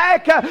come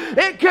back.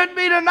 It could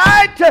be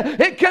tonight,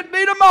 it could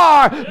be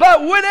tomorrow,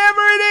 but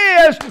whenever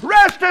it is,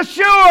 rest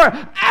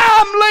assured,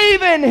 I'm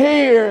leaving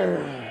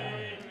here.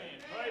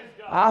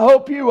 I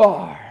hope you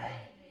are.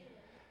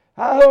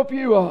 I hope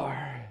you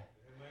are.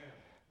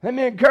 Let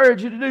me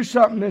encourage you to do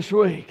something this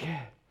week.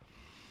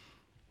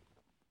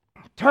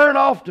 Turn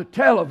off the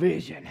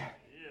television.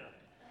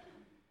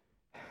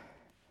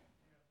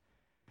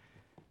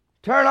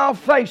 Turn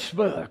off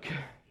Facebook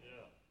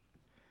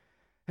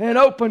and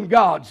open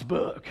God's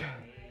book.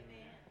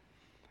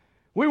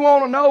 We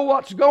want to know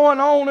what's going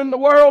on in the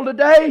world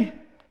today.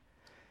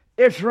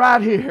 It's right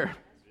here.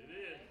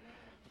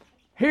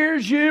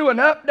 Here's you, an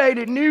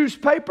updated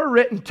newspaper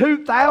written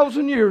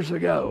 2,000 years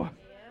ago.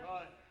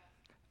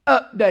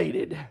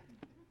 Updated.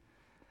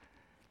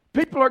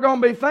 People are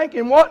going to be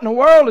thinking, what in the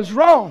world is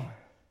wrong?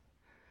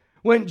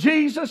 When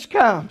Jesus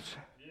comes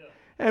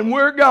and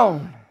we're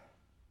gone.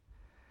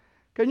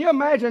 Can you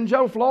imagine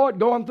Joe Floyd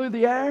going through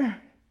the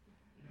air?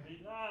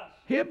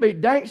 He'll be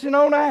dancing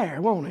on air,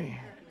 won't he?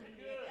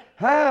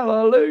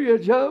 Hallelujah,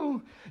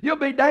 Joe. You'll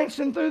be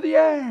dancing through the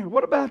air.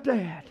 What about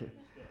that?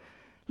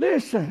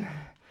 Listen,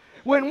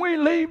 when we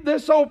leave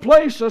this old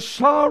place of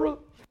sorrow,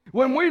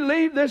 when we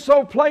leave this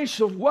old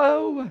place of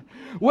woe,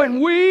 when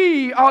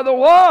we are the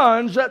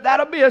ones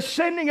that'll be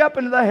ascending up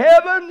into the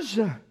heavens,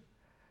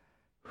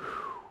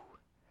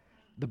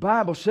 the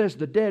Bible says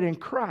the dead in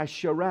Christ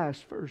shall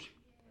rise first.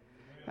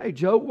 Hey,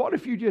 Joe, what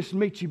if you just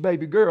meet your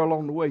baby girl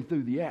on the way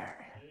through the air?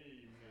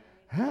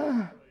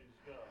 Huh?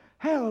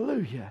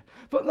 Hallelujah.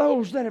 For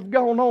those that have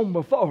gone on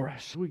before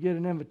us, we get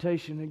an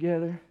invitation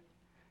together.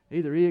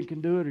 Either Ian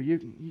can do it or you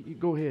can. You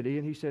go ahead,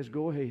 Ian. He says,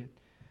 go ahead.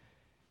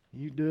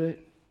 You do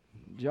it.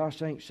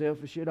 Josh ain't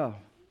selfish at all.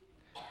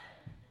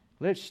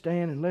 Let's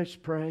stand and let's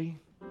pray.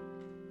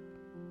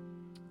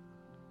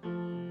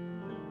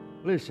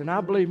 Listen,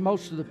 I believe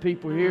most of the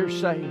people here are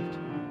saved.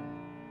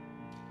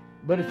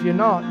 But if you're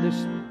not,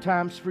 this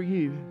time's for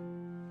you.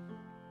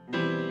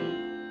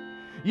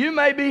 You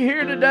may be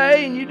here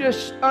today and you're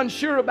just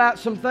unsure about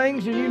some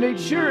things and you need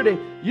surety.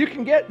 You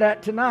can get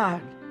that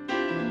tonight.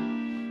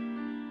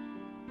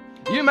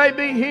 You may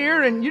be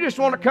here and you just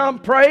want to come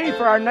pray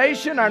for our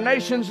nation, our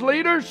nation's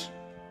leaders.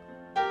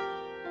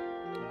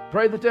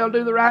 Pray that they'll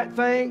do the right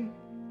thing.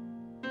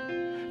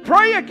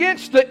 Pray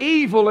against the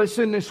evil that's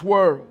in this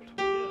world.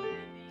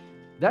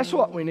 That's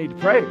what we need to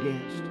pray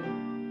against.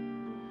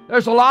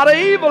 There's a lot of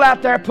evil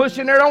out there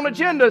pushing their own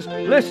agendas.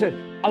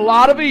 Listen, a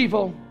lot of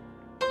evil.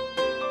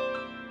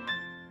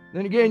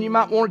 Then again, you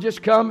might want to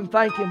just come and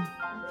thank Him.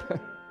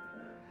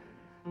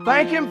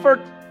 Thank Him for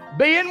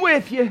being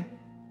with you.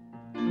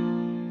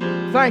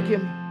 Thank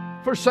Him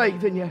for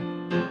saving you.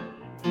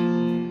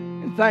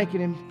 and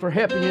thanking Him for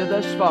helping you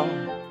thus far.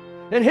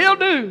 And He'll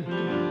do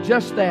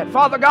just that.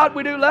 Father God,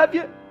 we do love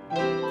You.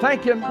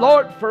 Thank You,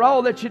 Lord, for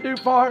all that You do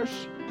for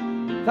us.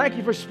 Thank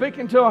You for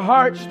speaking to our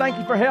hearts. Thank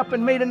You for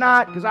helping me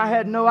tonight, because I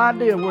had no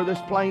idea where this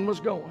plane was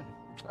going.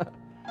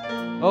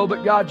 Oh,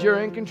 but God, You're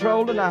in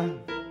control tonight.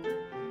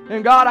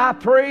 And God, I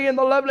pray in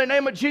the lovely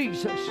name of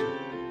Jesus,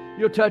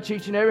 You'll touch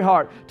each and every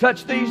heart.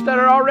 Touch these that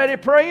are already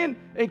praying.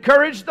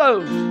 Encourage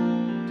those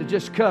to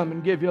just come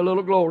and give You a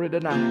little glory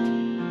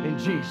tonight. In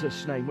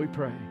Jesus' name we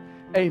pray.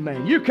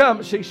 Amen. You come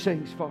as He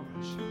sings for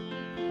us.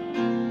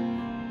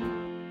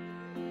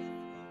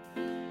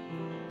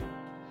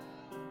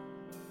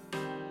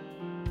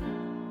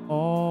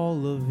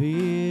 All of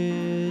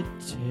it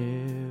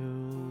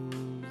tells,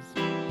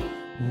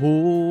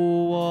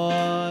 oh,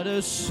 what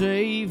a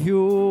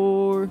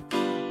Savior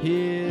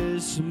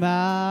is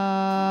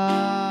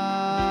mine.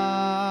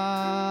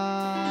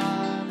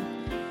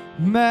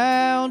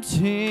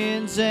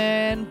 Mountains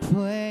and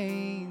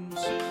plains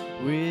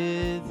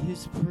with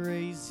His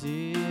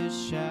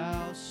praises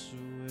shall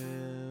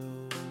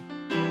swell.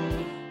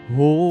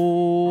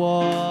 Oh,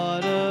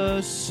 what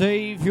a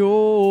Savior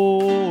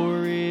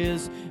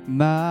is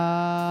mine.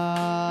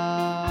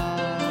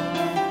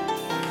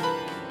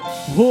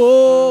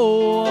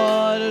 Oh,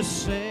 what a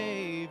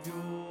Savior.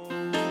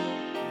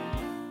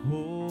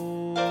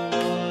 Oh,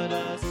 what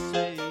a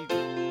Savior.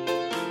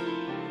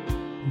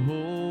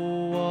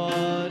 Oh,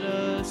 what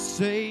a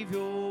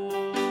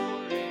Savior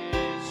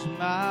is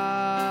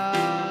mine.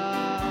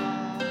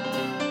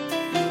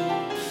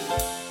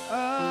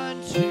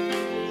 Unto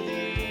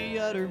the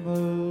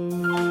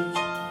uttermost,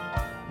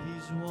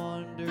 He's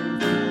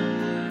wonderful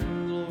and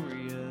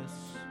glorious.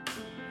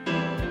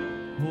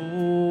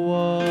 Oh,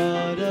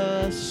 what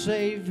a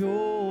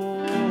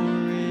Savior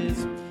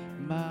is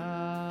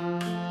mine.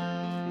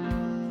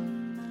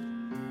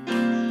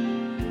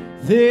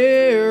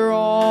 There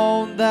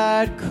on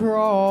that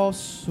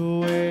cross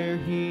where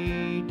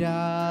He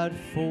died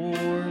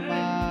for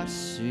my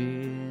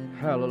sin.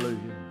 Hallelujah.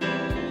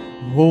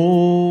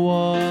 Oh,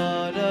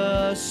 what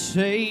a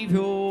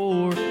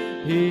Savior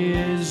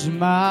is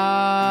mine.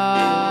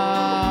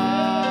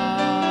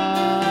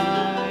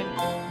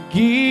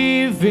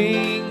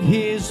 Giving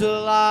His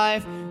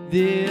life,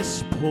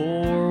 this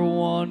poor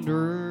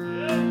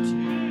wonder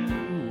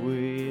to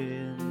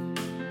win.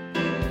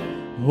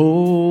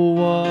 Oh,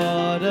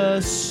 what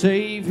a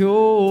Savior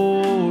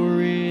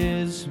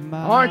is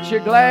mine. Aren't you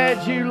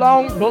glad you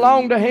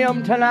belong to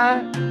Him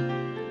tonight?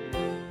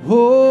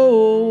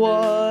 Oh,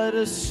 what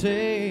a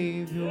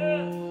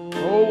Savior.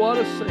 Oh, what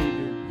a Savior.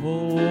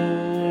 Oh,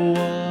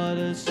 what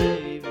a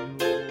Savior.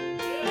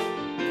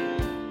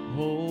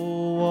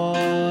 Oh,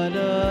 what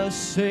a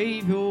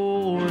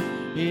Savior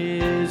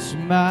is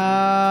mine.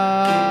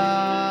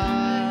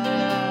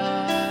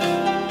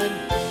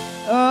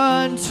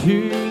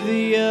 Unto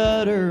the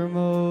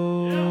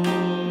uttermost,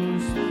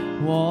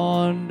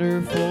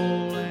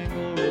 wonderful and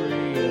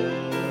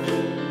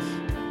glorious.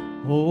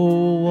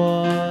 Oh,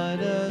 what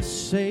a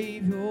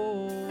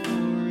Savior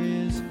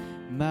is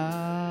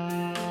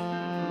mine.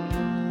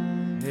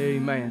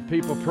 Amen.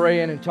 People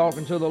praying and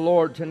talking to the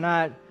Lord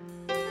tonight.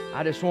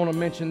 I just want to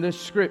mention this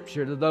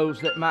scripture to those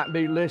that might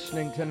be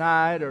listening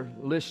tonight or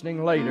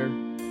listening later.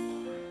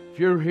 If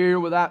you're here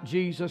without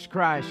Jesus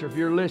Christ, or if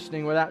you're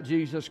listening without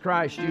Jesus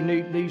Christ, you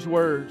need these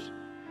words.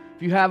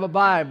 If you have a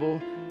Bible,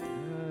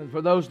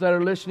 for those that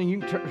are listening,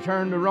 you can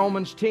turn to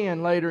Romans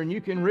 10 later and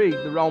you can read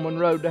the Roman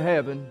road to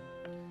heaven.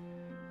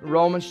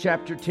 Romans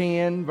chapter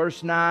 10,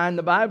 verse 9,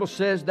 the Bible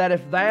says that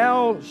if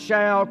thou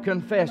shalt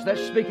confess,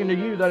 that's speaking to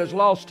you that is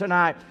lost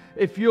tonight,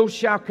 if you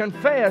shall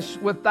confess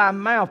with thy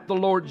mouth the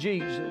Lord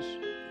Jesus,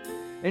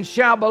 and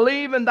shall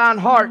believe in thine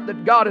heart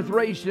that God hath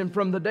raised Him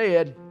from the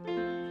dead,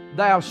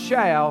 thou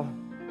shalt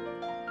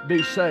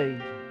be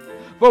saved.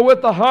 For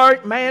with the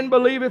heart man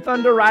believeth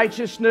unto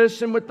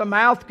righteousness, and with the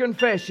mouth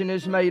confession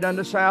is made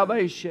unto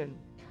salvation.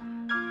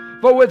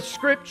 For with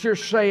Scripture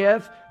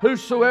saith,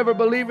 whosoever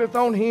believeth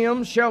on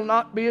Him shall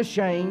not be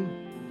ashamed.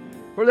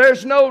 For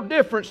there's no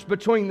difference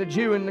between the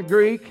Jew and the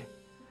Greek.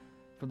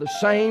 For the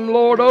same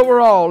Lord over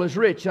all is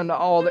rich unto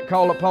all that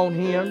call upon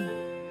Him.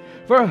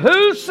 For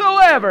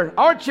whosoever,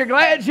 aren't you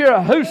glad you're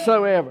a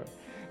whosoever?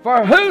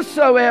 For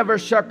whosoever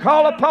shall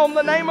call upon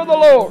the name of the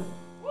Lord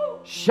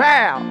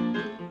shall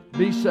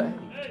be saved.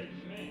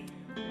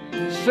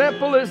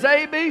 Simple as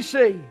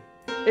ABC.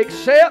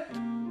 Accept,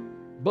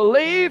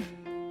 believe,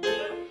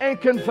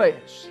 and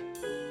confess.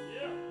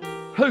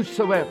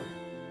 Whosoever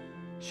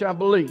shall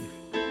believe,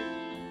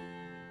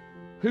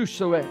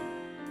 whosoever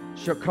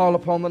shall call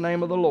upon the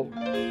name of the Lord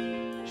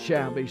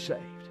shall be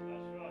saved.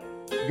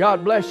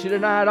 God bless you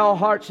tonight. All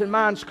hearts and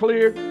minds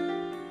clear.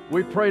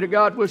 We pray to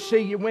God we'll see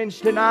you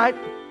Wednesday night,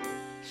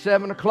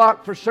 7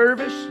 o'clock for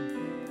service.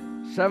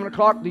 7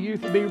 o'clock, the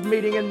youth will be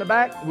meeting in the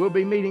back. We'll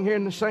be meeting here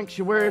in the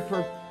sanctuary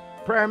for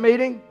prayer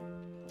meeting.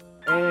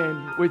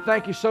 And we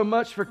thank you so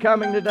much for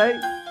coming today.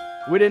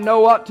 We didn't know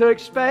what to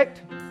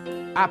expect.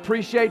 I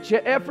appreciate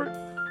your effort.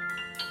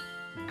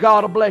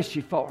 God will bless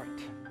you for it.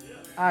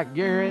 I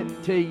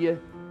guarantee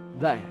you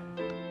that.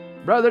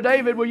 Brother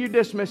David, will you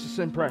dismiss us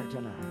in prayer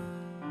tonight?